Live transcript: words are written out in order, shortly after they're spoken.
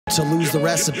to lose the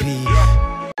recipe.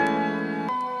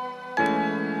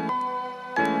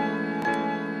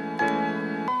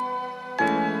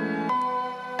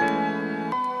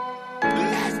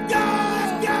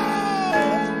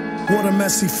 What a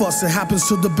messy fuss, it happens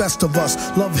to the best of us.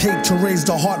 Love, hate to raise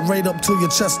the heart rate up till your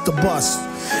chest to bust,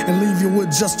 and leave you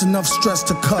with just enough stress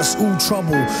to cuss. Ooh,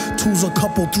 trouble, two's a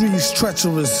couple, three's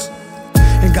treacherous,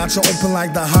 and got you open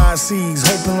like the high seas,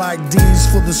 hoping like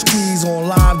D's for the squeeze on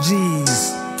live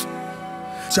G's.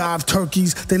 Jive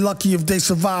turkeys, they lucky if they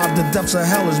survive, the depths of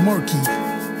hell is murky.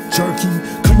 Jerky,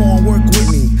 come on, work with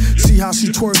me. See how she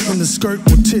twerk in the skirt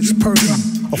with tits perky.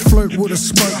 A flirt with a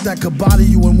smirk that could body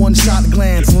you in one shot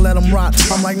glance and let them rot.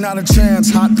 I'm like, not a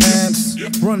chance, hot pants.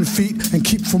 Run feet and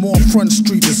keep from off Front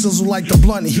Street. It sizzle like the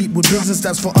blunt heat with business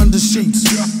that's for under sheets.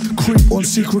 Creep on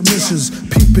secret missions,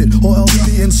 peep it, or else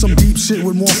be in some deep shit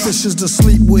with more fishes to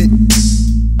sleep with.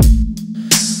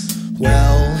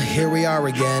 Well, here we are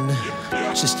again,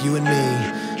 just you and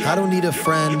me. I don't need a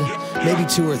friend, maybe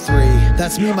two or three.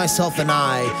 That's me, myself, and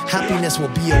I. Happiness will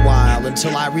be a while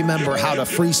until I remember how to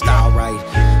freestyle right.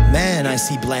 Man, I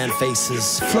see bland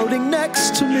faces floating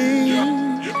next to me.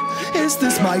 Is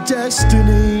this my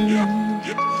destiny?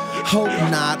 Hope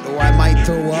not, or I might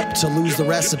throw up to lose the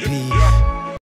recipe.